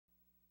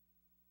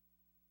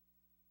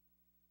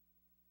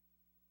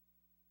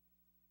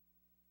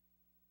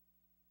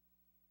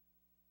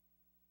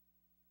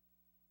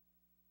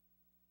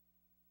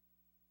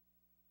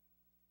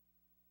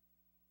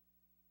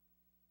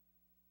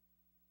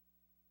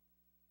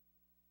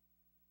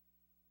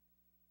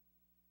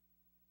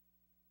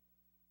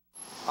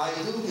I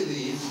do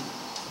believe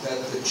that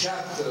the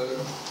chapter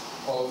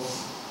of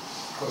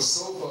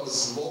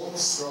Kosovo's long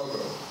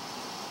struggle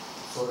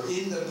for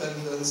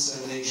independence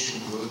and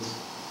nationhood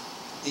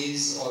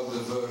is on the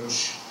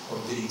verge of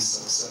being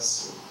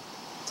successful.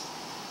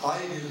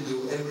 I will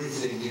do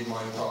everything in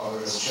my power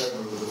as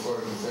chairman of the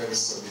Foreign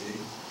Affairs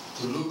Committee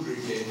to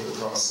lubricate the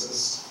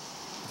process.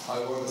 I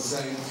want to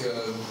thank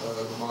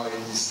my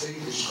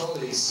distinguished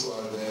colleagues who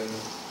are there,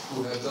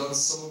 who have done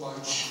so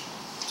much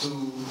to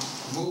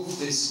move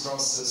this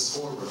process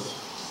forward.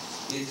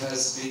 It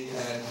has been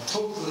a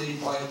totally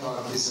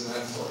bipartisan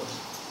effort.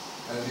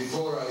 And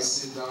before I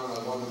sit down,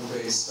 I want to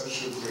pay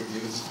special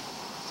tribute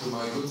to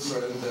my good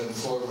friend and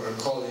former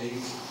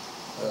colleague,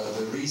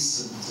 the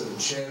recent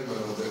chairman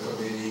of the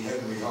committee,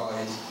 Henry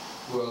Hyde,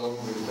 who along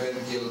with Ben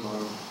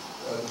Gilman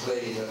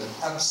played an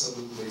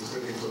absolutely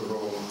critical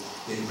role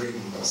in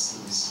bringing us to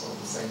this point.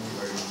 Thank you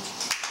very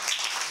much.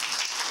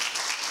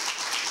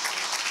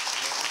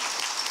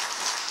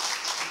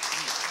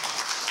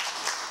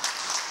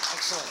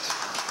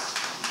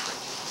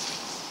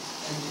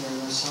 Thank you very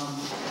much, Tom.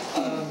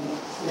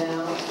 Now,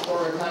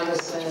 former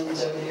Congressman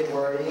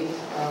DioGuardi,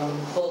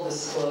 full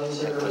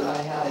disclosure, I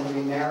happened to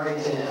be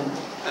married to him,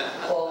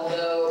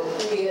 although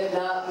we had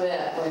not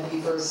met when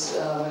he first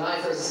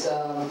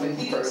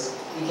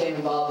became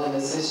involved in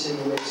this issue,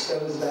 which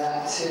goes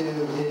back to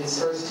his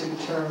first 2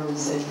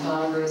 terms in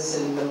Congress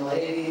in the middle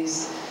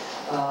 80s.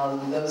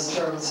 Those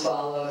terms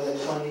followed a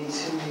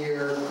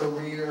 22-year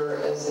career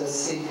as a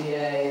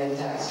CPA and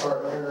tax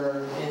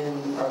partner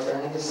in Arthur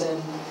Anderson.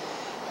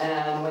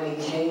 And when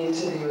he came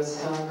to the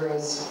U.S.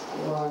 Congress,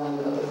 one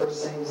of the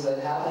first things that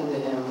happened to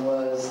him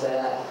was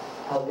that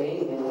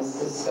Albanians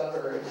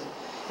discovered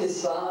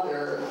his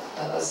father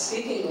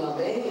speaking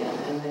Albanian,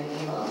 and they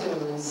came up to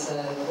him and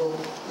said, well,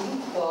 we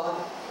thought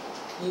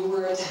you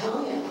were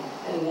Italian,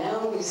 and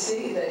now we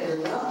see that you're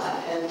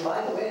not. And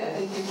by the way, I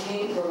think you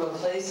came from a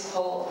place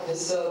called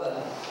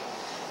Kosova.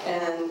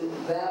 And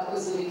that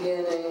was the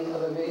beginning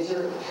of a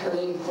major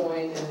turning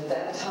point, and at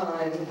that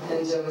time,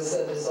 and Joe has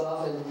said this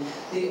often,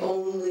 the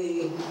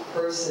only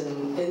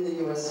person in the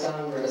U.S.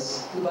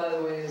 Congress, who by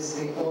the way is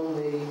the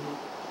only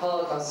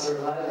Holocaust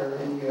survivor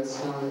in the U.S.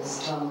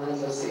 Congress, Tom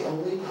Lantos, the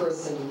only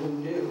person who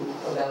knew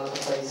about the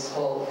place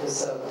called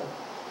Kosova,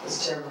 was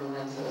Chairman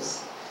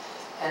Lantos.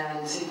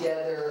 And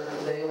together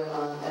they went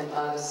on an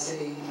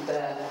odyssey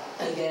that,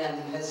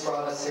 again, has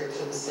brought us here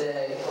to this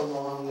day,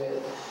 along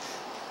with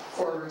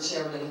former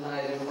Chairman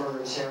Hyde and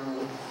former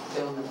Chairman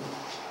Gilman.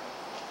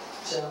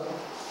 Joe?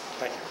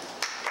 Thank you.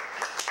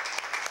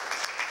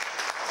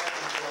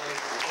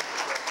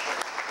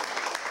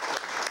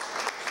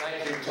 Thank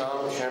you,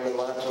 Tom, Chairman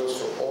Lantos,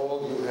 for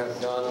all you have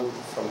done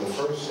from the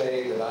first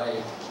day that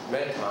I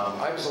met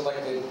Tom. I was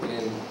elected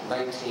in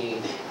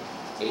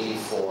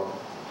 1984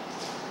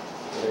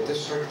 in a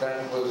district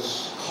that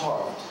was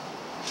carved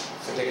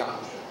for the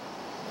option.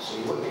 So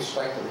you wouldn't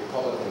expect a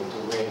Republican to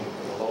win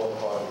in the lower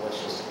part of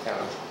Westchester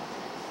County.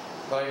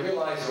 But I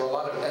realized there were a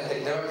lot of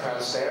ethnic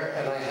Democrats there,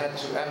 and I had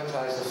to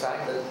advertise the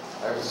fact that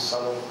I was the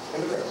son of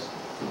immigrants.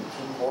 2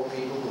 poor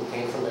people who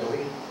came from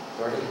Italy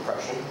during the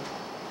Depression,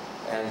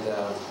 and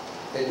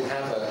didn't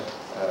have a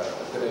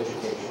good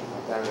education.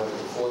 My dad went to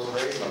the 4th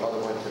grade, my mother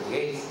went to the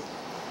 8th.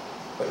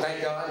 But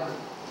thank God,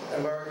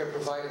 America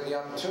provided the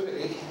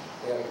opportunity.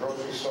 They had a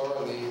grocery store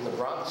in the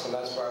Bronx, and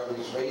that's where I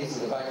was raised,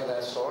 in the back of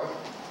that store.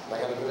 And I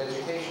got a good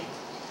education.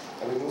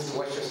 And we moved to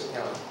Westchester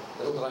County.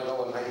 Little did I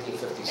know in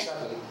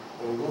 1957,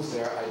 when we moved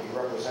there, I'd be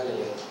representing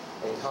it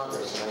in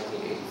Congress in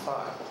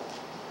 1985.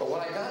 But when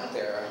I got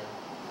there,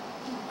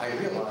 I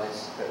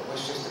realized that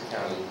Westchester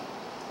County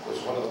was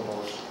one of the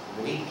most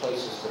unique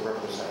places to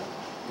represent.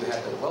 You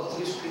had the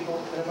wealthiest people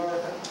in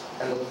America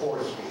and the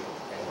poorest people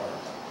in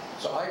America.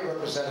 So I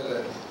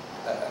represented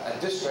a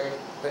district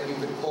that you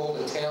could call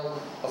the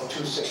tale of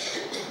 2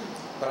 cities.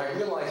 But I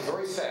realized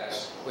very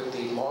fast, with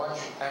the large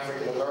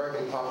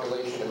African-American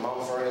population in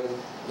Mount Vernon,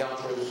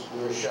 Yonkers,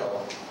 New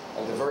Rochelle,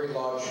 and the very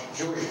large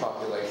Jewish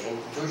population,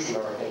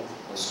 Jewish-American,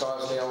 in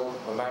Scarsdale,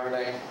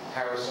 Mamaroneck,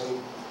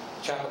 Harrison,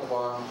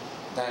 Chappaqua,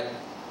 that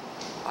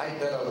I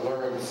better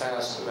learn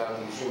fast about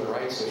these human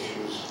rights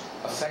issues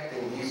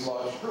affecting these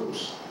large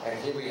groups. And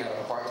here we had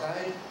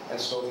apartheid and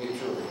Soviet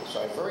Jewry.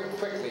 So I very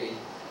quickly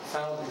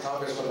found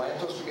Congressman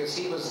Lantos, because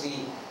he was the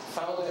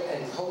founder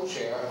and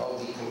co-chair of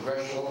the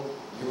Congressional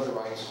Human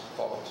Rights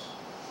Caucus,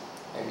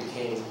 and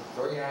became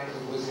very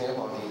active with him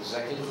on the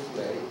executive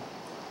committee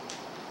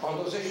on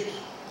those issues.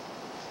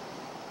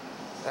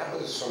 That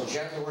was from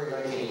January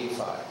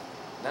 1985.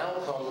 Now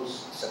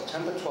comes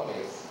September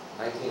 20th,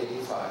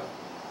 1985,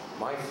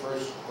 my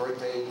first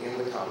birthday in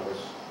the Congress.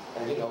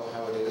 And you know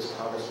how it is,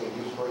 congressmen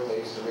use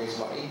birthdays to raise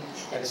money.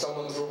 And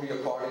someone threw me a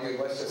party in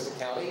Westchester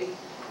County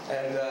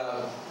and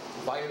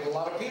invited a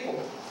lot of people.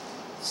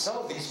 Some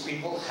of these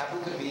people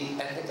happened to be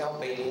ethnic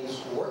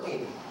Albanians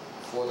working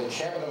for the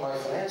chairman of my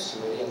finance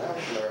committee, an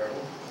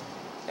African-American,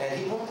 and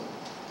he brought them.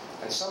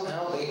 And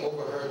somehow they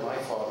overheard my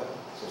father,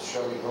 since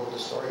Shirley wrote the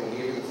story and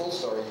gave you the full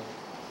story,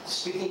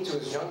 speaking to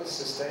his younger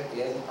sister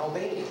in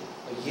Albania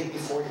a year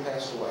before he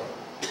passed away.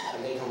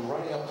 and they come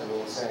running up to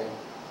me and saying,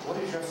 "What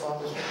is your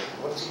father's name?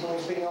 What is he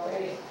doing speaking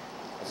Albanian?"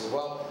 I said,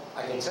 "Well,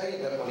 I can tell you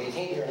that when he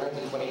came here in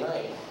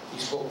 1929, he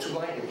spoke 2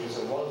 languages,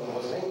 and one of them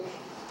was English,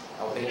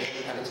 Albanian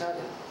and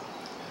Italian."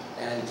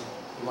 And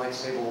you might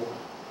say, "Well,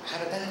 how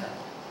did that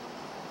happen?"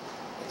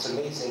 It's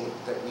amazing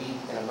that we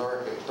in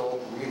America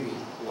don't really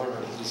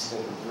learn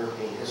Eastern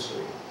European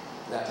history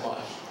that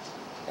much.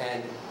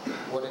 And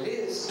what it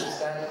is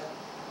that,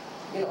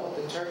 you know,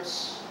 the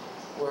Turks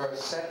were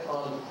set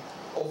on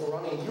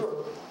overrunning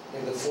Europe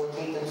in the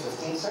 14th and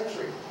 15th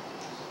century.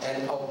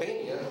 And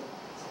Albania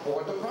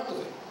bore the brunt of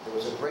it. There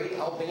was a great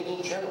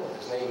Albanian general.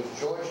 His name was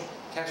George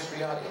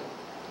Kastriati.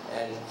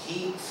 And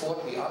he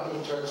fought the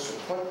Ottoman Turks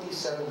for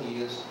 27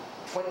 years,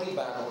 20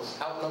 battles,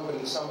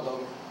 outnumbering some of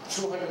them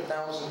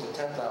 200,000 to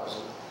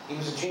 10,000. He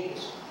was a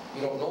genius.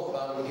 You don't know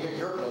about him here.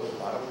 Europe knows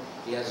about him.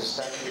 He has his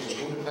statues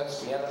in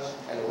Budapest, Vienna,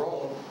 and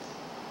Rome.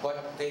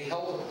 But they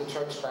held the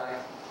Turks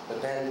back.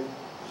 But then,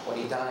 when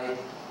he died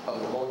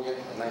of pneumonia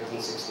in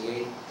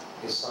 1968,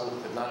 his son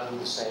could not do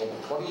the same.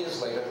 And 20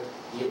 years later,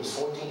 the year was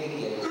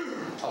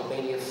 1488,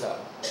 Albania fell.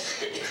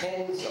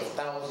 Tens of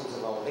thousands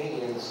of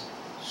Albanians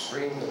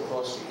streamed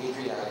across the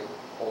Adriatic,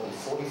 only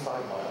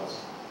 45 miles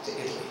to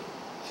Italy.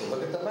 If you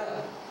look at the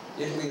map,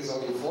 Italy is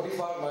only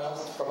 45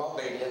 miles from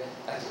Albania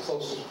at the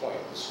closest point,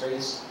 the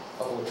Straits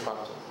of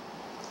Otranto.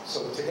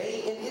 So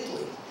today in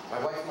Italy,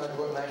 my wife and I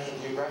brought National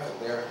Geographic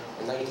there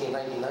in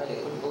 1999.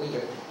 I couldn't believe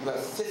it. You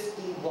have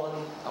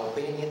 51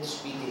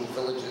 Albanian-speaking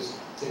villages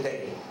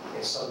today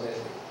in southern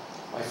Italy.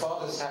 My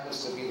father's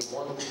happens to be the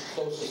one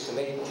closest to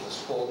Naples.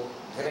 It's called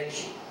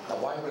Greci. Now,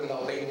 why would an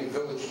Albanian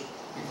village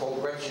be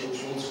called Greci,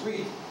 which means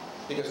Greek?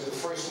 Because the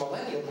first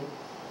millennium,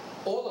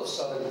 all of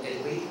southern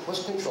Italy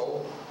was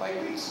controlled by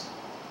Greece.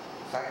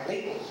 In fact,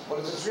 Naples. What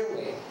is its real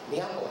name?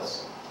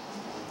 Neapolis,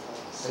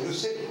 the new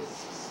city.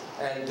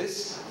 And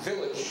this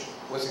village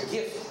was a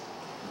gift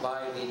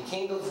by the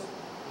King of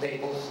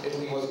Naples.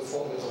 Italy wasn't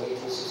formed until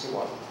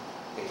 1861.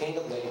 The King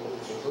of Naples,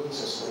 which included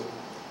Sicily,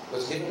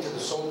 was given to the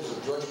soldiers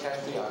of George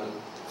Castriati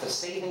for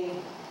saving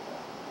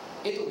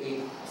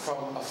Italy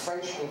from a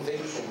French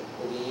invasion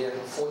in the year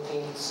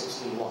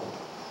 1461.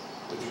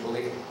 Would you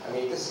believe it? I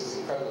mean, this is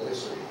incredible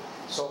history.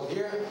 So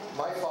here,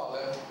 my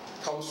father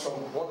comes from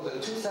one of the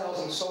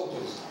 2,000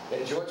 soldiers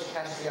that George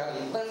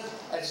Castriati left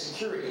as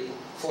security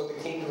for the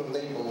Kingdom of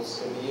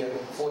Naples in the year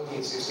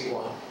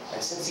 1461.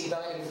 And since he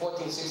died in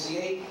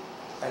 1468,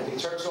 and the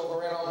Turks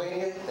overran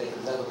Albania, they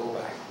could never go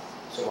back.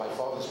 So my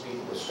father's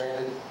people were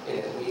stranded in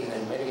Italy, and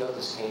then many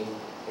others came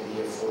in the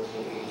year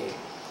 1488.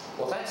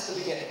 Well, that's the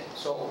beginning.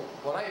 So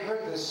when I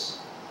heard this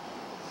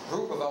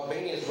group of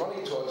Albanians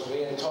running towards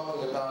me and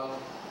talking about,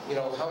 you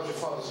know, how's your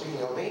father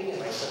speaking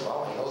Albanian? I said,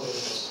 well, I know there's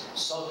this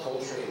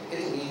subculture in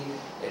Italy,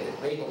 and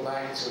it may go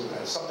back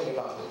to something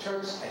about the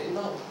Turks. I didn't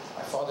know.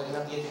 My father didn't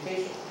have the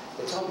education.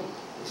 They told me.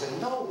 He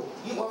said, no,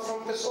 you are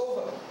from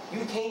Kosova.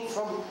 You came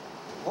from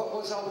what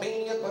was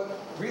Albania, but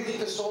really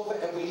Kosova,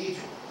 and we need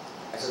you.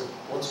 I said,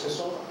 what's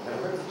Kosova? I've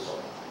never heard of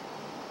Kosova.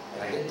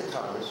 And I get to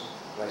Congress,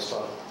 and I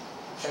start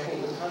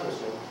checking with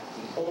Congressmen.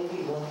 The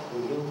only one who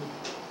knew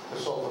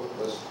Kosova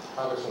was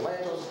Congressman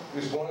Lantos. He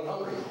was born in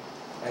Hungary.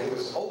 And it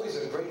was always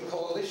a great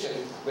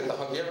coalition with the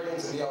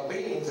Hungarians and the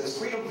Albanians as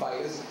freedom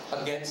fighters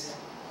against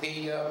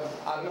the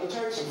Ottoman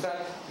Turks. In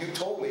fact, you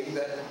told me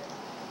that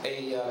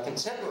a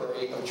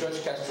contemporary of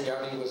George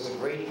Castriati was the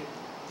great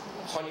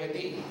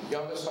Hunyadi,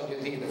 youngest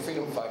Hunyadi, the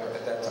freedom fighter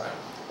at that time.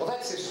 Well,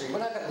 that's history. We're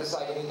not going to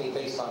decide anything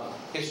based on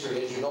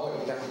history. As you know,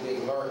 we have to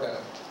give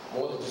America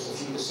more than just a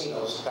few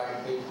casinos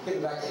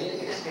given back to the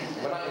Indians.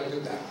 We're not going to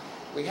do that.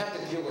 We have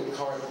to deal with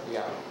current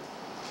reality.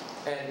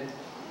 And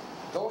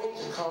going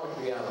to current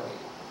reality,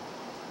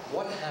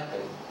 what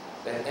happened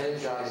that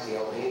energized the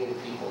Albanian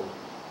people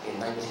in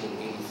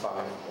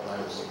 1985 when I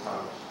was in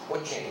Congress?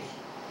 What changed?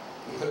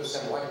 You could have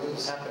said, why did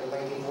this happen in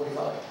 1945?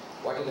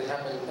 Why did it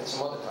happen at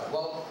some other time?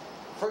 Well,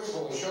 first of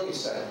all, as Shirley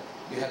said,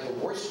 you had the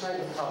worst kind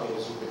of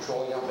communism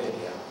controlling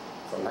Albania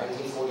from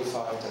 1945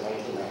 to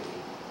 1990.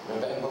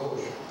 Remember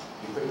Embahoja?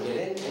 You couldn't get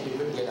in and you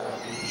couldn't get out.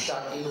 You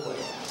shot either way.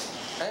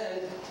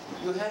 And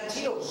you had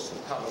Tito's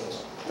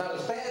communism. Not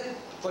as bad,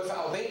 but for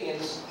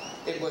Albanians,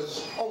 it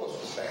was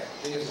almost as bad,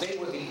 because they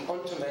were the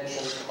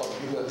untermenschen of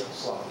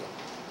Yugoslavia.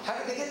 How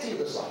did they get to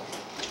Yugoslavia?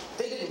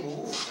 They didn't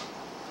move.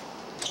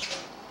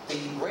 The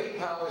great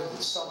powers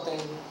did something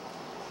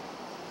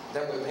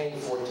that we're paying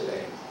for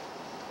today.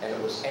 And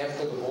it was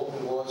after the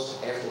Balkan Wars,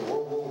 after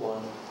World War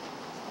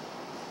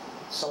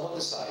I, someone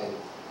decided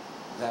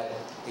that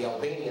the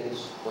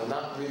Albanians were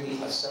not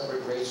really a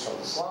separate race from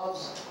the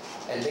Slavs,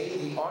 and made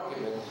the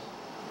argument,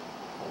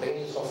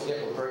 Albanians, don't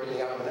forget, were buried in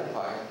the Ottoman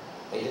Empire.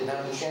 They didn't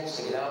have the chance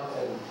to get out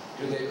and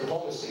do their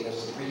diplomacy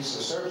as the Greeks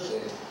and the Serbs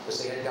did,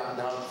 because they had gotten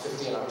out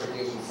 50 and 100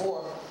 years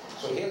before.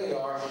 So here they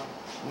are,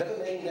 never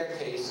making their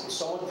case, and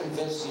someone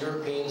convinced the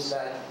Europeans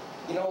that,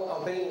 you know,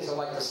 Albanians are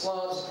like the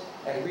Slavs,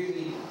 and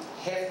really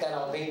half that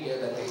Albania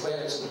that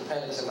declared its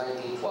independence in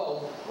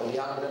 1912, when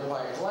the Ottoman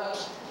Empire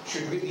collapsed,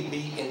 should really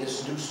be in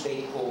this new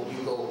state called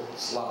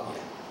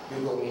Yugoslavia.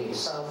 Yugo meaning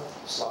South,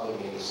 Slavia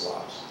meaning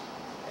Slavs.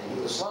 And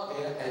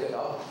Yugoslavia ended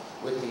up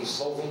with the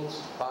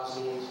Slovenes,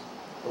 Bosnians,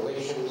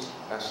 Croatians,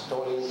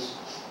 Macedonians,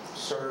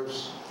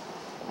 Serbs,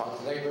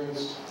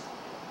 Montenegrins,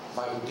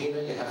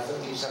 Vojvodina, you have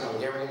 50%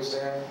 Hungarians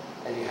there,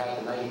 and you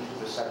have the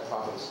 92%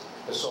 province,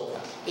 Kosova.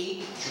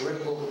 8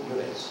 juridical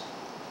units,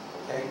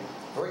 okay?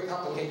 Very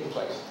complicated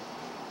place.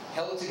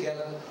 Held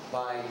together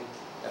by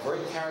a very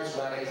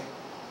charismatic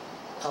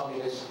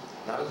communist,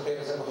 not as bad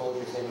as ever hold,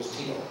 his name was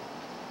Tito.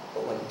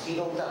 But when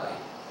Tito died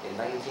in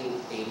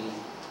 1980,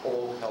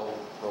 all hell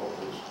broke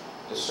loose.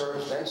 The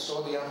Serbs then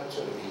saw the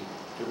opportunity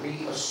to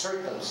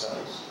reassert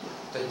themselves,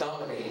 to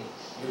dominate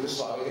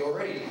Yugoslavia. They were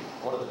already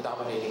one of the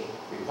dominating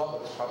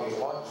republics, probably the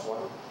largest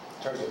one in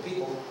terms of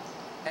people.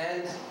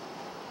 And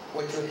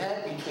what you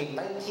had between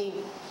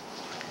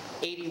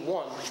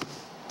 1981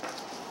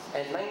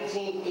 and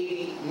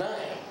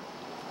 1989,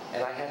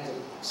 and I had to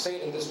say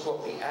it in this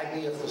book, The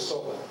Agony of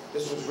Kosova.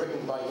 This was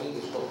written by me,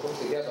 this book put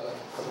together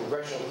for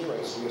congressional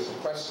hearings, because the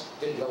press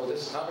didn't know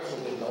this,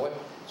 congressmen didn't know it,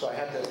 so I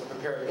had to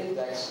prepare an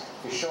index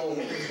to show what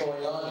was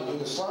going on in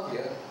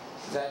Yugoslavia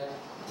that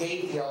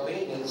gave the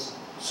Albanians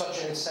such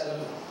an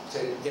incentive to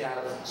get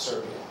out of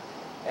Serbia.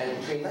 And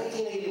between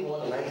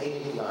 1981 and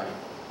 1989,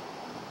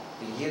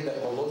 the year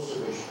that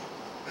Milosevic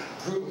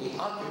brutally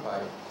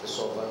occupied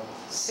Kosova,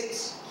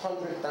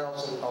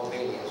 600,000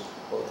 Albanians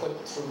were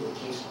put through the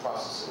peace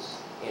processes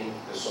in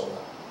Kosova.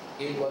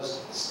 It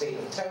was a state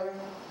of terror,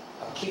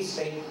 a peace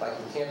state like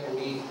you can't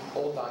believe,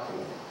 all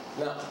documented.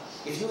 Now,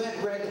 if you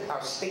had read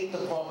our State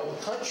Department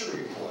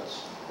country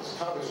reports, as a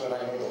congressman,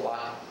 I learned a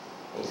lot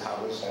in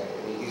Congress.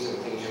 I mean, these are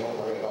the things you don't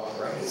learn at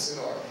off-ramps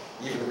or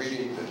even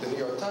reading the New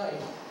York Times,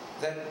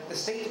 that the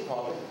State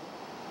Department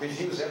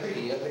reviews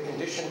every year the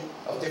condition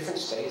of different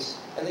states,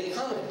 and they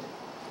comment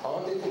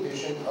on the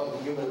condition of the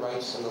human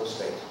rights in those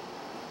states.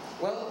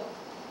 Well,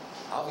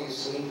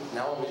 obviously,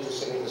 now I'm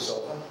interested in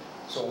Kosova.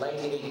 So in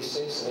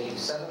 1986 and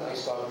 87, I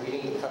started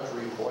reading the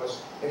country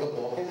reports in the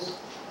Balkans,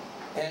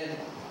 and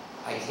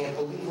I can't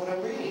believe what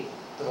I'm reading.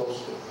 The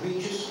most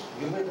egregious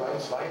human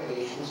rights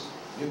violations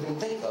you can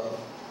think of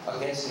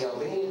against the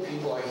Albanian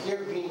people are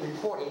here being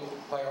reported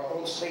by our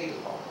own State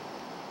Department.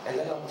 And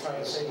then I'm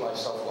trying to say to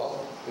myself,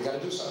 well, we got to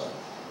do something.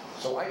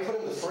 So I put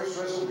in the first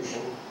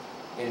resolution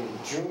in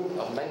June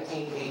of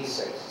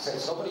 1986,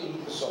 since nobody knew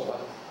Kosova,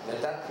 and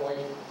at that point,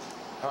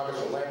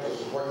 Congressman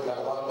Lantos was working on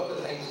a lot of other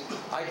things,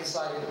 I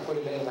decided to put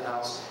it in the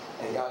House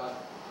and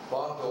got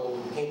Bob Dole,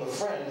 who became a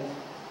friend,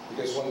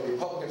 because when the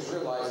Republicans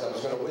realized I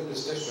was going to win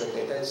this district,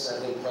 they then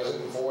sent in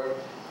President Ford,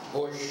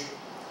 Bush,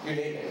 you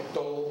name it,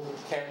 Dole,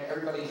 Kemp,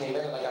 everybody came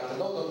in and I got to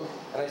know them,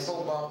 and I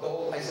told Bob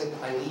Dole, I said,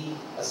 I need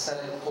a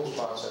Senate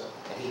co-sponsor,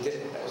 and he did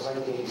it. That was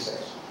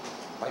 1986.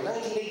 By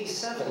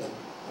 1987,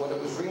 when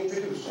it was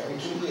reintroduced, every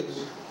 2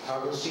 years,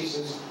 Congress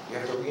ceases, you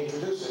have to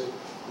reintroduce it,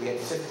 we had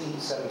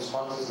 57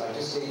 sponsors, and I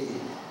just gave the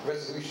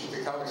resolution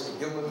to Congressman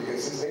Gilman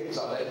because his name's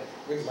on it,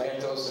 with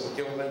Lantos and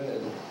Gilman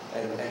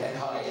and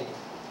Hyde,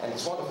 and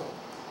it's wonderful.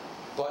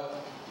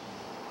 But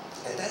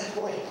at that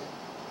point,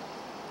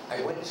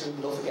 I went to,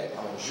 don't forget,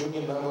 I'm a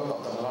junior member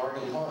of the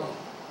minority party.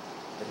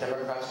 The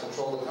Democrats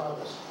control the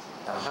Congress.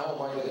 Now, how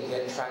am I going to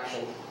get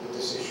traction with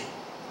this issue?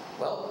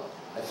 Well,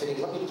 I figured,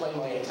 let me play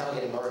my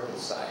Italian-American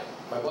side.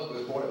 My mother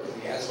was born in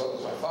Italy, as well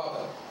as my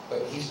father,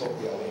 but he spoke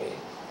the Albanian.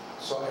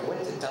 So I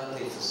went to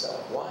Dante Fasel.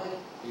 Why?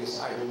 Because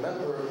I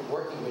remember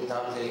working with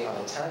Dante on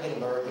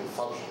Italian-American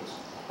functions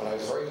when I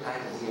was very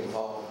actively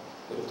involved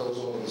with those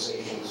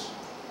organizations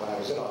when I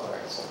was in Arthur.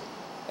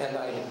 And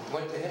I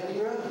went to him and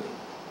he remembered me.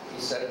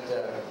 He said,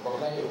 what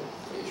can I do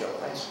for you, Joe?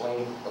 And I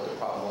explained what the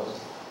problem was.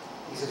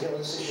 He said, you know,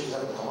 this issue's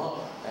never come up,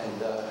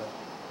 and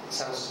it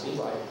sounds to me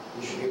like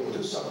we should be able to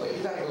do something.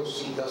 You gotta go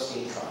see Gus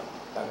Yatron.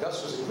 Now,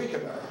 Gus was a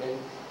Greek-American,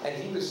 and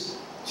he was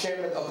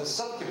chairman of the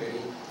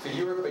subcommittee for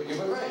Europe and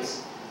human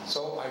rights.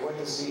 So I went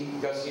to see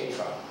Gus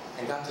Yatron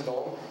and got to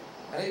know him,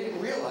 and I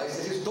didn't realize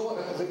that his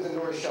daughter lived in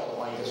New Rochelle,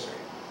 my district.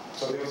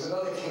 So there was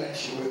another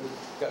connection with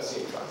Gus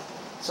Yatron.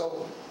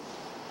 So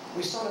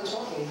we started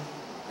talking.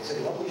 I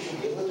said, well, we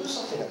should be able to do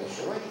something on this,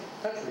 right?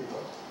 Country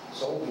report.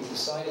 So we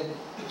decided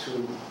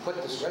to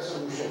put this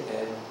resolution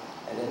in,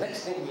 and the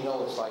next thing we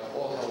know, it's like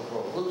all hell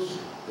broke loose.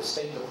 The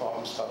State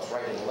Department starts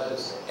writing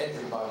letters to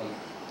everybody.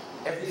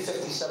 Every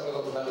 57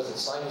 of those members that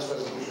signed this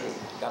resolution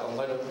got a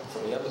letter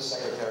from the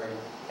Undersecretary,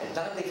 and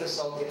Dante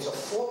Fasel gets a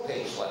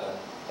 4-page letter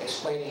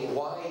explaining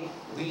why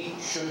we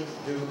should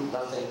do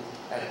nothing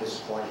at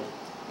this point,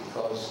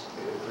 because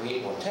it would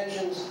create more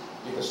tensions.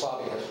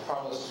 Yugoslavia has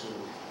promised to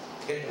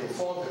get the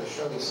reform, but as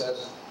Shirley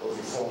says, those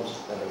reforms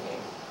never came.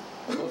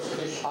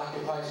 Milosevic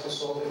occupies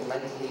Kosova in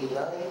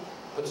 1989,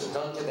 puts a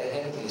gun to the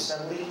head of the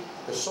assembly.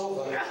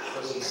 Kosova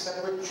was a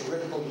separate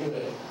juridical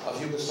unit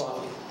of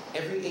Yugoslavia.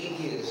 Every 8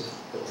 years,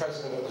 the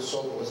president of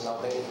Kosova was an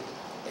Albanian.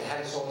 It had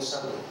its own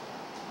assembly.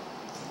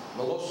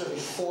 Milosevic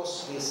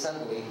forced the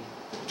assembly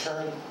to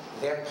turn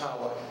their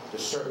power to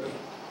Serbia.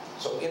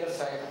 So in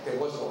effect, there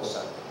was no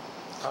assembly.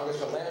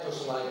 Congressman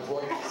Lantos and I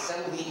brought the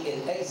assembly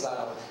in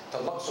exile to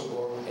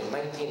Luxembourg in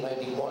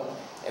 1991,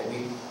 and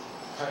we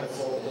kind of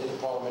formed an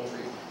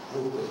interparliamentary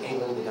group with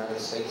England, the United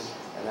States,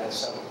 and that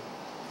assembly.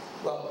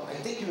 Well, I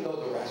think you know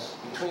the rest.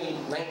 Between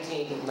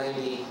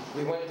 1990,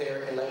 we went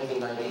there in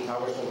 1990,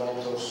 Congressman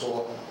Lantos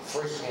saw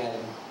firsthand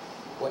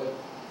what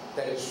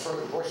that his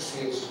worst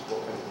fears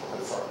will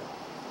confirm.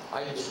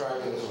 I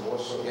described it as a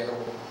Warsaw ghetto,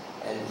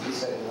 and he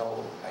said,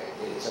 no,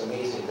 it's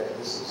amazing that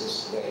this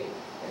exists today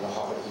in the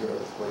heart of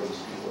Europe where these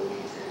people are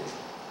being treated.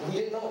 And we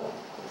didn't know it.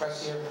 The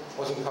press here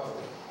wasn't covering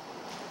it.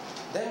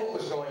 Then what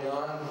was going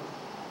on?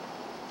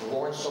 The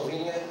war in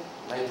Slovenia,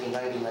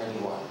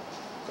 1990-91.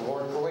 The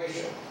war in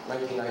Croatia,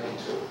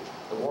 1992.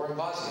 The war in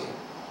Bosnia.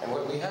 And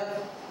what we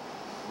have,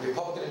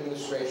 Republican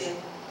administration,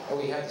 and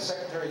we have the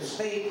Secretary of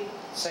State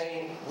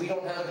saying, we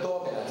don't have a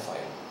dog in that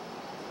fight.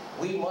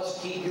 We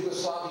must keep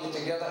Yugoslavia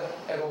together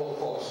at all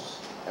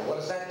costs. And what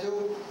does that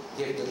do?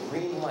 Give the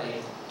green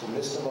light to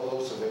Mr.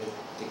 Milosevic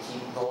to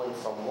keep going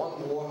from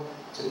one war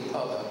to the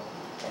other.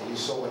 And you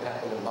saw what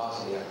happened in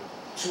Bosnia.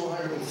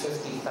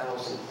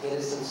 250,000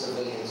 innocent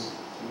civilians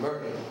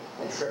murdered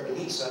in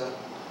Srebrenica,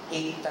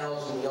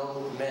 8,000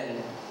 young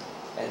men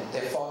and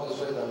their fathers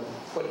with them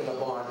put in a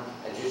barn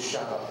and just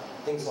shot up.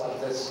 Things like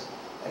this.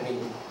 I mean,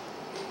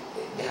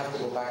 you have to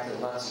go back to the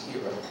Nazi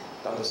era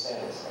to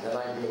understand this. And then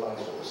I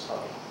realized what was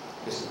coming.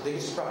 Because the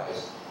biggest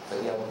prize for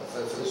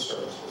the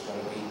Serbs was going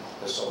to be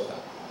Kosova.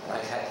 And I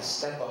had to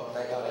step up.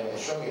 Thank God I met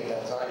Shogi at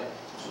that time.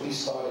 So we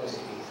started to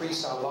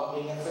increase our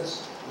lobbying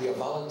efforts. We are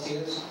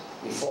volunteers.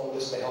 We formed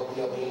this to help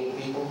the Albanian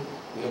people.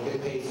 We don't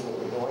get paid for what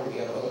we're doing. We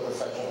have other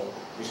professional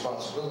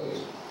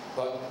responsibilities.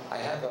 But I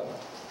have a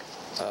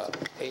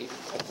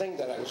thing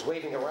that I was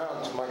waving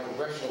around to my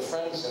congressional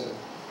friends,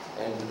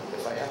 and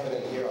if I have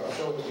it in here, I'll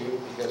show it to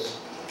you because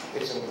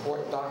it's an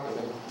important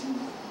document.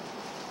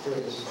 Here it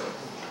is.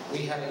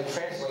 We had it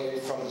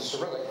translated from the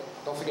Cyrillic.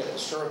 Don't forget, the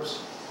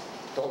Serbs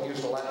don't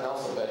use the Latin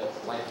alphabet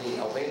like the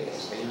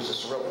Albanians. They use the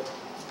Cyrillic.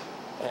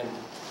 And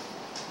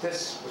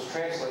this was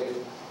translated,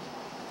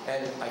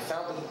 and I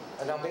found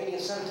an Albanian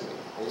sent to me.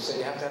 And he said,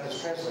 you have to have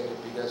this translated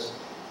because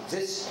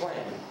this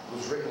plan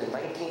was written in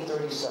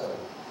 1937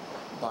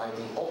 by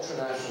the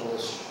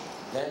ultranationalist,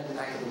 then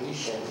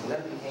academician, and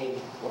then became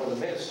one of the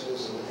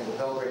ministers in the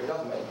Belgrade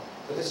government.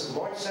 But this is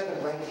March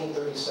 7,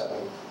 1937.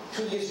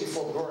 2 years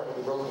before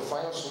Goering wrote the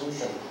final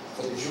solution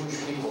for the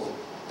Jewish people.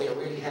 They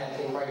already had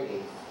in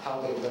writing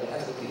how they were going to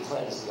ethically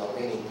cleanse the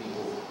Albanian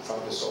people from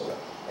Kosova.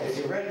 And if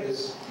you read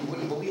this, you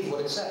wouldn't believe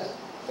what it said.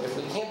 But if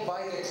we can't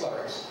buy their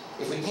clerics,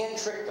 if we can't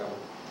trick them,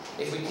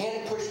 if we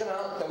can't push them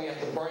out, then we have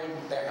to burn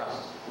their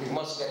houses. We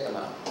must get them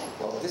out.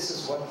 Well, this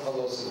is what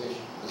Milosevic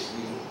was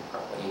reading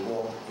when he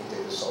walked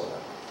into Kosova.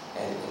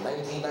 And in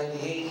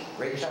 1998,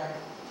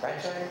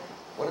 Račak,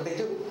 what did they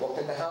do? Walked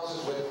into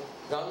houses with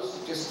guns,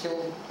 just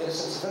killed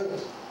innocent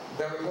civilians.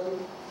 Very good.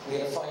 We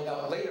had to find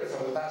out later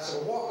from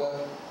Ambassador Walker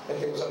that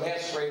there was a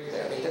mass grave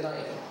there. They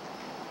denied it.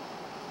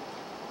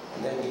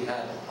 And then we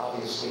had,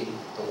 obviously,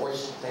 the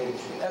worst thing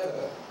that you could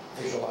ever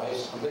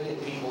visualize, 1 million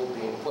people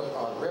being put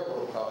on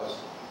railroad cars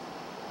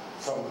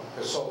from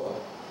Kosova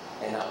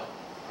and out.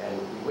 And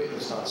we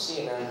witnessed on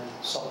CNN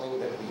something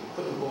that we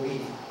couldn't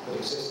believe could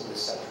exist in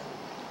this century.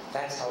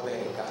 That's how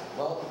bad it got.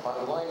 Well,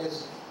 bottom line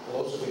is,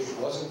 Milosevic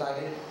was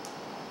indicted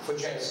for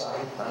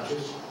genocide, not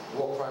just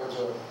war crimes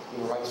or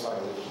human rights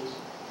violations.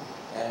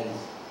 And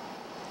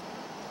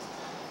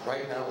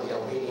right now, the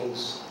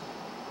Albanians,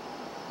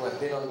 who have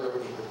been under a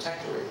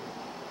protectorate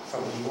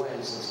from the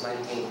UN since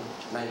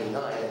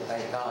 1999, and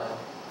thank God,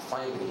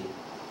 finally,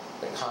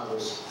 the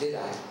Congress did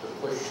act to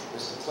push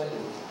Mr.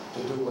 Clinton to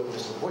do what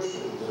Mr. Bush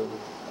wouldn't do,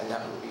 and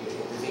that would be to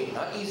intervene.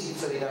 Not easy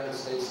for the United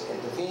States to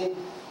intervene,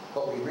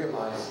 but we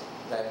realized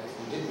that if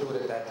we didn't do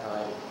it at that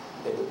time,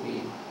 there would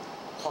be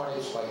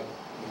carnage like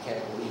you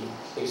can't believe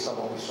based on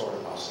what we saw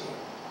in Bosnia.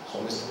 So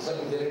Mr.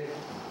 Clinton did it.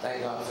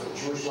 Thank God for the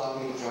Jewish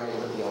lobby joining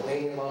with the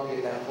Albanian lobby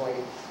at that point.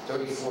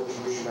 34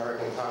 Jewish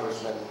American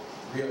congressmen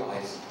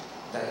realized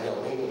that the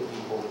Albanian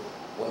people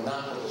were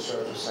not what the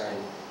Serbs were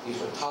saying. These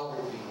were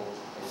tolerant people.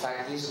 In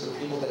fact, these are the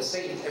people that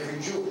saved every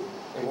Jew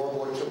in World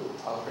War II.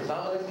 A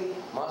predominantly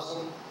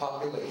Muslim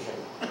population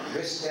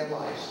risked their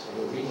lives. And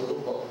you'll read a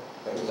little book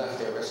that we left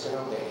there, Risk in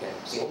Albania.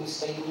 It's the only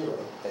state in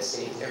Europe that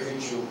saved every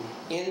Jew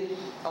in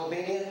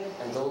Albania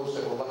and those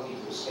that were lucky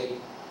to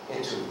escape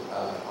into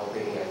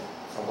Albania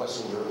from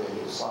Western Europe and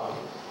Yugoslavia.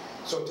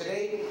 So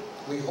today,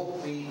 we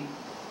hope we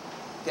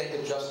get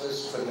the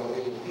justice for the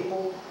Albanian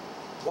people.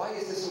 Why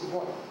is this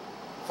important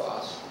for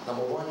us?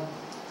 Number one,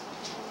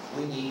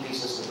 we need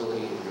peace and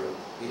stability in Europe.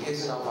 It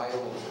is in our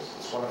vital interest.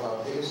 It's one of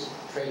our biggest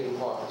trading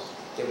partners.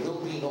 There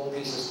will be no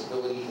peace and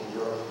stability in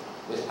Europe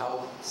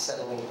without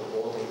settling the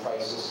Balkan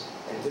crisis,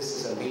 and this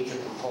is a major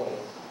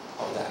component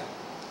of that.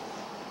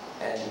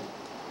 And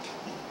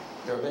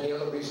there are many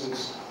other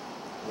reasons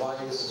why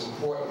this is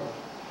important.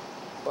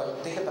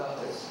 But think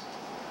about this.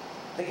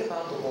 Think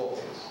about the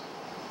Balkans.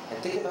 And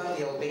think about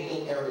the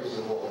Albanian areas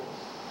of the Balkans.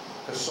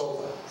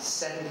 Kosova,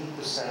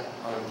 70%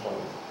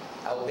 unemployment.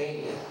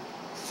 Albania,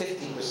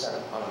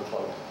 50%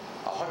 unemployment.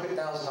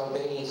 100,000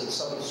 Albanians in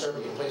southern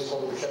Serbia, a place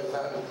called the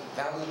Kosovo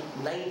Valley,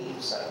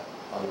 90%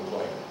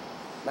 unemployment.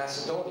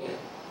 Macedonia,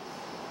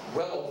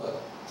 well over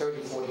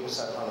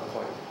 30–40%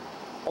 unemployment.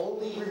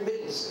 Only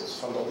remittances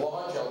from the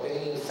large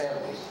Albanian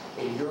families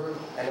in Europe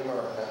and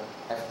America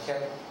have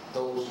kept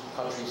those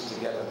countries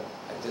together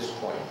at this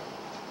point.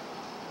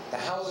 The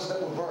houses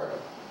that were burned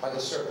by the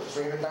Serbs,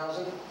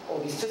 300,000,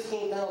 only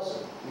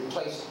 15,000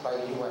 replaced by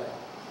the UN.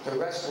 The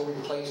rest were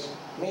replaced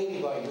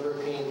mainly by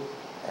European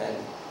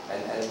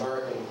and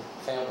American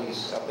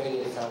families,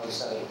 Albanian families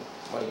sending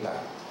money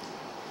back.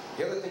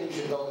 The other thing you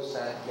should know is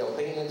that the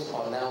Albanians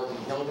are now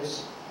the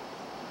youngest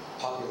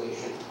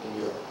population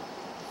in Europe.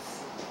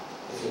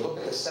 If you look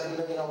at the 7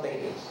 million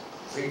Albanians,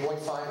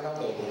 3.5 in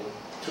Albania,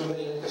 2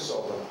 million in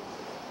Kosova,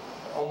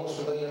 almost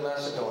 1 million in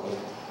Macedonia,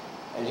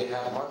 and you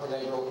have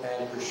Montenegro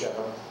and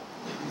Kosova,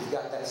 you've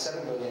got that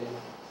 7 million,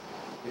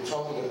 you're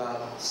talking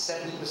about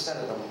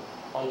 70% of them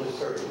under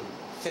 30,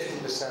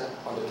 50%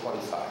 under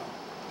 25.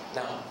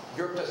 Now,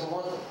 Europe doesn't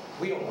want them.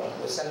 We don't want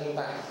them. We're sending them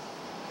back.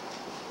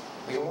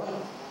 We don't want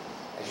them.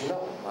 As you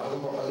know, a lot of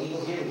them are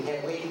illegal here. We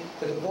can't wait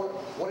to deport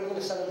them. What are we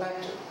going to send them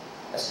back to?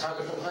 As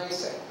Congressman Hines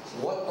said,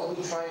 what are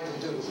we trying to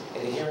do?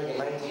 In the hearing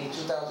in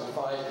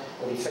 2005,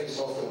 when he faced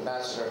off with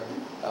Ambassador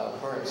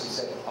Burns, he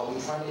said, are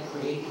we trying to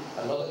create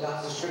another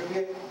Gaza Strip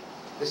here?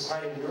 This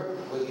time in Europe,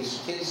 where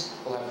these kids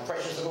will have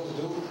precious little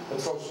to do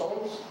but throw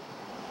stones?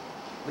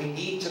 We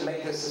need to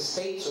make this a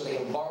state so they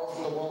can borrow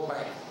from the World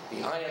Bank, the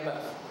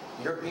IMF,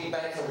 the European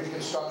Bank for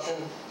Reconstruction,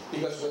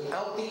 because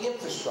without the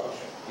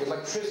infrastructure, the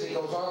electricity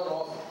goes on and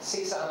off,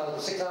 6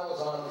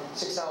 hours on,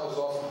 6 hours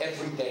off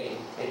every day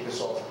in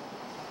Kosova.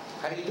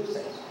 How do you do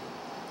things?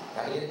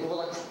 Got to get new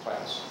electric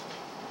plants.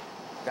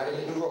 Got to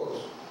get new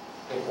roads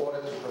in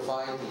order to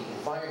provide the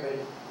environment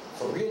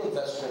for real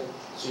investment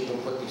so you can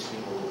put these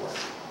people to work.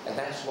 And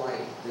that's why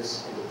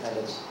this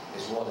independence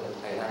is more than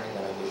an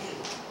academic issue.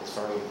 It's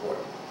very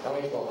important. Not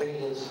only to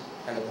Albanians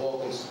and the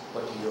Balkans,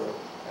 but to Europe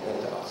and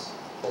then to us.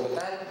 But with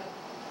that,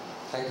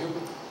 thank you.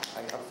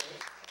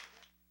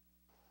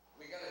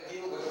 We got to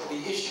deal with the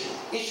issue.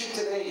 Issue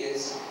today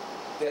is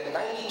that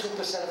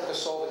 92% of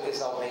Kosovo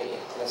is Albanian.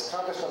 And as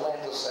Congressman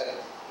Lantos said,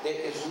 there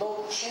is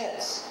no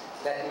chance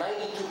that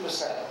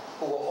 92%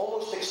 who were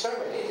almost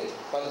exterminated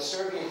by the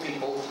Serbian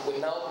people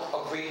would now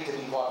agree to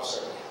be part of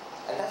Serbia.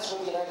 And that's what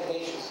the United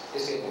Nations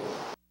is dealing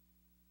with.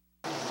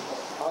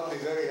 I'll be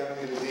very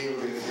happy to deal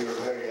with your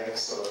very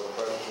excellent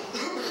question,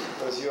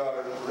 because you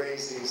are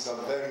raising some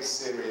very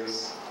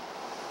serious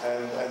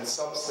and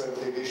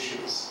substantive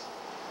issues.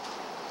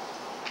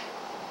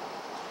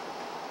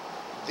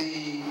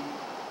 The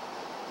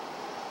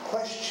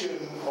question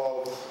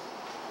of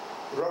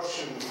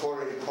Russian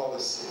foreign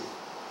policy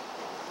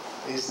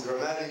is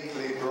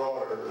dramatically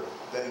broader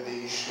than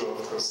the issue of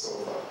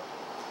Kosovo.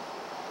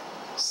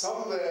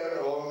 Somewhere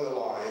along the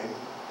line,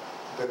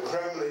 the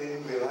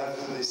Kremlin will have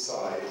to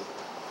decide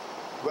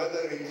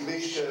whether it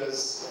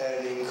wishes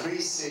an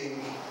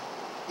increasing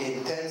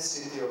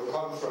intensity of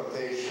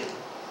confrontation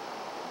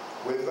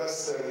with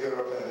Western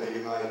Europe and the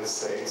United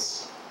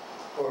States,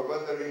 or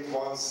whether it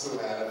wants to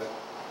have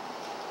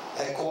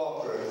a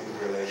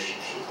cooperative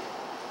relationship.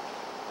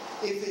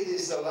 If it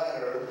is the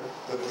latter,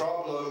 the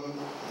problem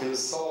will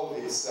solve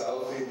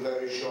itself in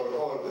very short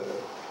order,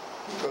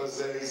 because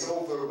there is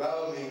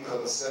overwhelming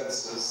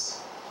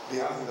consensus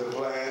behind the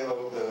plan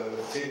of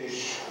the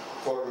Finnish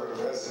former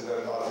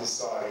President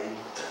Ahtisaari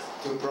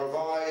to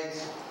provide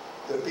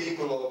the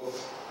people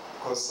of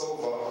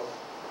Kosovo,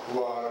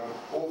 who are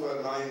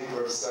over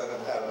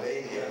 90%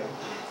 Albanian,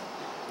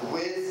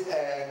 with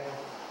a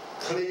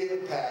clear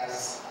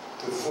path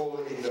to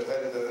full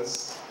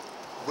independence,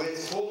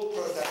 with full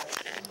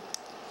protection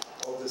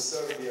of the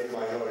Serbian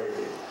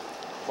minority.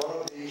 One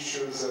of the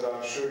issues that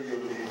I'm sure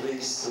you'll be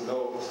pleased to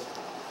note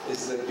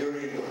is that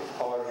during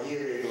our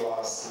hearing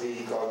last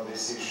week on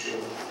this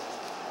issue,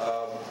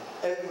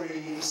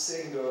 every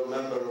single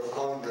member of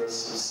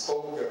Congress who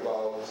spoke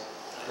about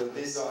the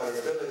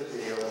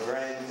desirability of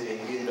granting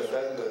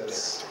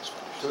independence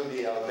to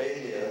the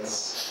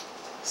Albanians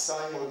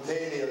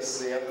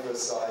simultaneously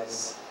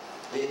emphasized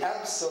the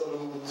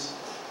absolute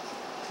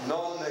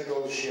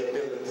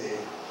non-negotiability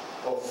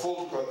of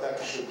full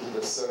protection to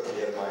the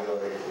Serbian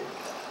minority.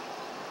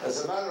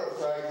 As a matter of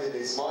fact, it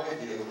is my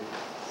view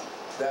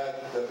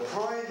that the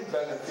prime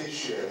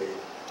beneficiary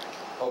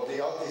of the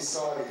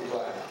Ahtisaari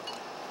plan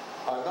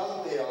are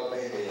not the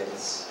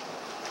Albanians,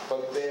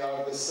 but they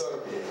are the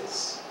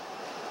Serbians,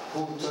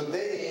 who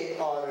today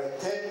are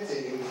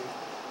attempting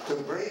to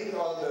bring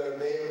under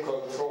their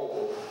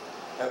control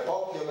a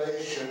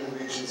population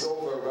which is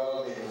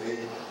overwhelmingly,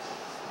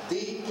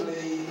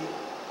 deeply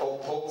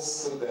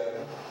opposed to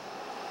them,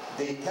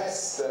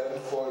 detest them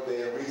for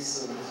their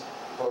recent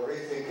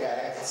horrific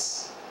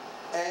acts,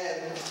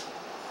 and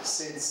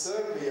since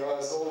Serbia,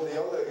 as all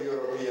the other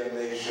European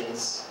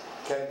nations,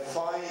 can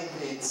find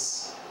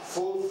its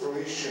full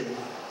fruition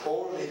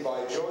only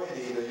by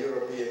joining the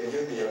European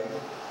Union,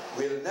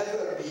 will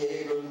never be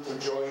able to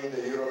join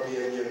the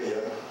European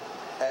Union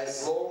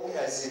as long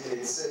as it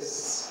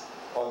insists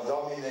on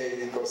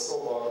dominating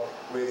Kosovo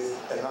with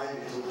a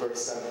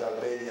 92%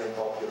 Albanian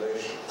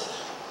population.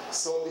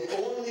 So the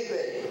only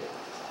way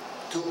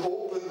to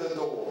open the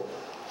door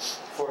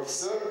for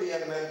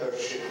Serbian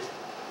membership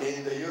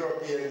in the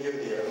European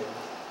Union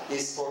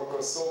is for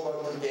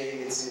Kosovo to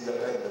gain its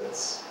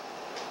independence.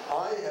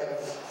 I have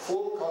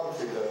full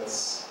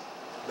confidence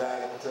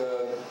that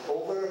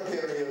over a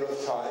period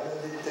of time,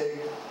 and it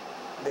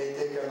may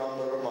take a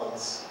number of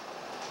months,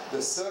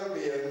 the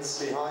Serbians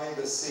behind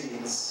the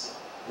scenes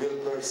will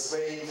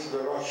persuade the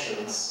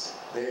Russians,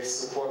 their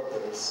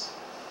supporters,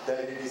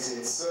 that it is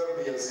in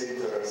Serbia's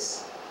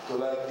interest to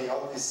let the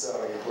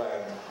Ahtisaari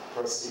plan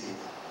proceed.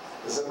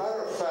 As a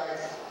matter of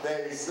fact,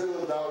 there is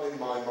little doubt in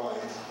my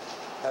mind,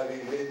 having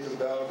been to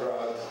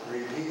Belgrade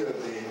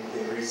repeatedly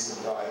in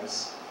recent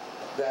times,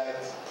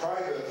 that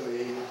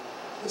privately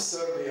the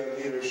Serbian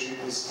leadership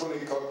is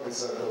fully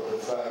cognizant of the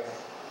fact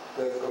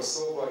that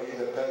Kosovo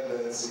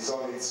independence is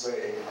on its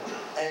way,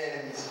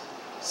 and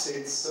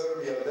since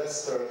Serbia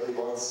desperately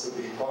wants to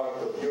be part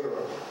of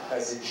Europe,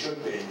 as it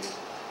should be,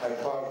 and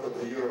part of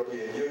the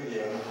European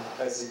Union,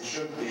 as it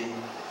should be,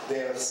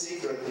 they are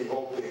secretly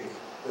hoping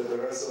that the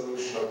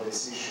resolution of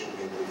this issue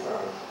will be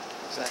found.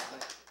 Exactly.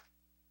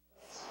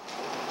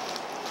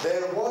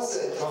 There was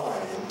a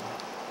time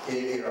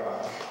in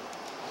Iraq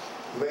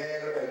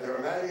where a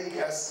dramatic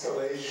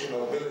escalation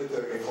of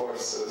military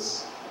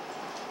forces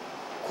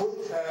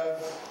could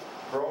have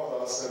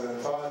brought us an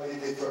entirely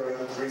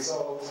different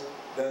result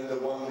than the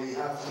one we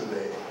have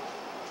today.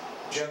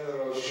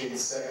 General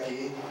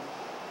Shinseki,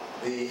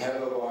 the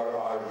head of our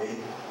army,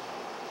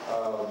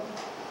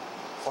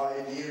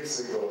 5 years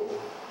ago,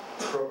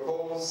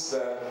 proposed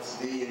that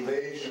the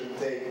invasion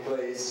take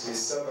place with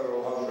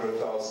several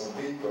 100,000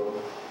 people,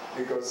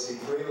 because he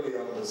clearly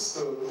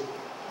understood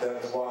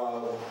that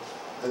while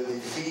the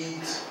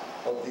defeat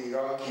of the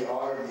Iraqi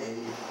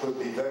army could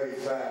be very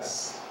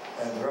fast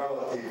and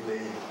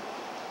relatively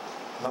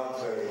not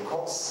very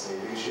costly,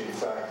 which in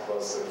fact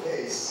was the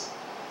case,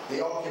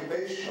 the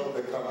occupation of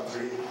the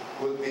country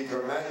would be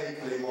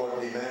dramatically more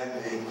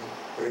demanding,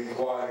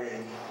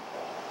 requiring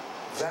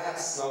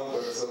vast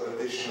numbers of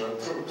additional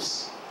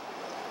troops.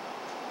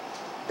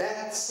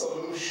 That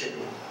solution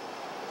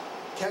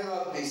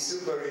cannot be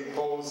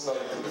superimposed on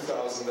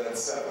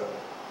 2007.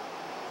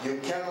 You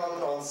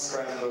cannot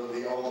unscramble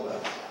the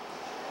omelette.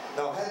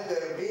 Now, had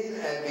there been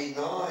a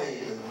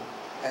benign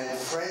and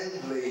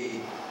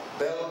friendly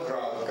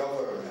Belgrade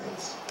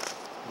government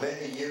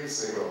many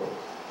years ago,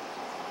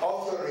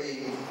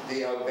 offering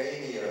the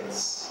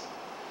Albanians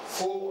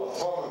full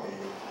autonomy,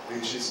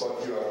 which is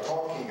what you are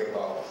talking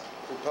about,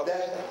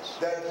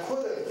 that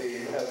could have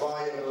been a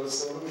viable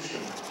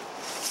solution.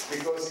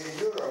 Because in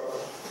Europe,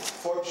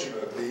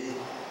 fortunately,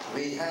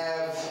 we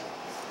have,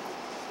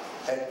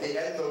 at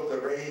the end of the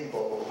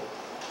rainbow,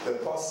 the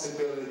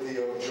possibility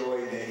of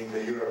joining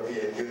the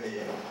European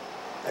Union.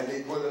 And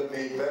it would have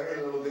made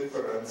very little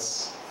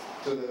difference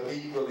to the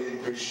people in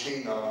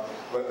Pristina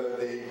whether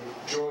they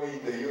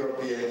joined the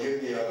European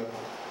Union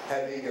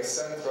having a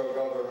central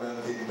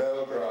government in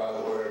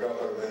Belgrade or a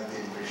government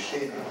in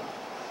Pristina.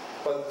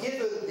 But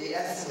given the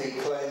ethnic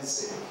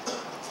cleansing,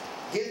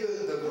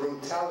 given the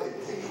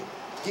brutality,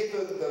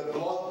 given the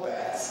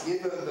bloodbath,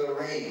 given the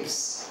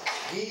rapes,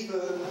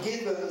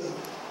 given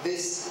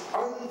this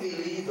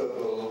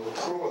unbelievable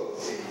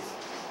cruelty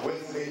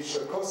with which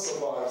the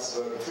Kosovars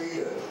were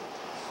treated,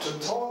 to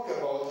talk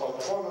about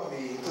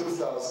autonomy in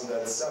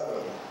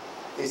 2007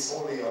 is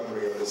wholly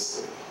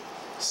unrealistic.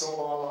 So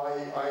while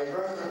I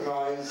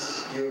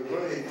recognize your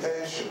good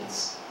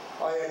intentions,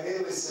 I am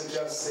merely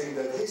suggesting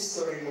that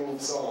history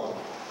moves on,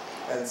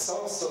 and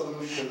some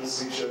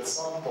solutions which at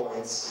some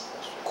points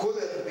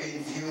could have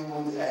been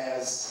viewed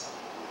as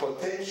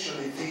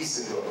potentially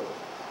feasible,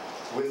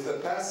 with the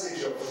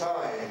passage of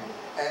time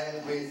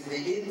and with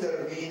the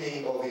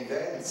intervening of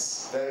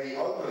events, very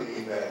ugly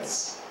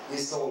events,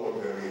 is no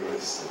longer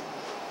realistic.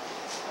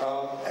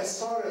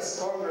 As far as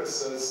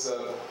Congress's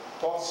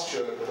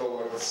posture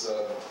towards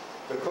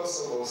the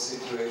Kosovo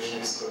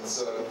situation is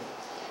concerned,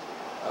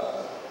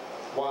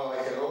 while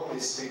I can only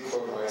speak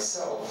for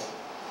myself,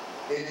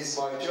 it is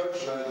my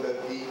judgment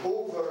that the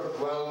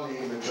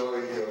overwhelming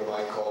majority of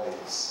my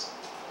colleagues,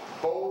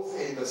 both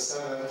in the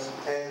Senate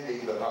and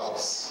in the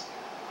House,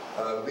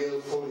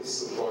 will fully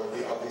support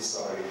the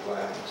Ahtisaari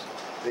plan.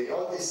 The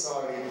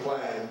Ahtisaari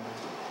plan,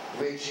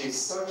 which is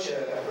such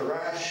a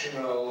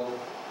rational,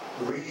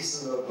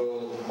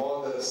 reasonable,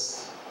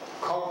 modest,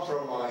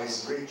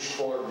 compromise-rich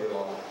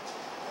formula,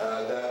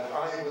 that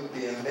I would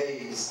be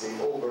amazed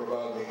if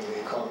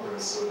overwhelmingly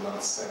Congress would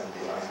not stand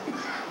behind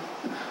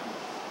it.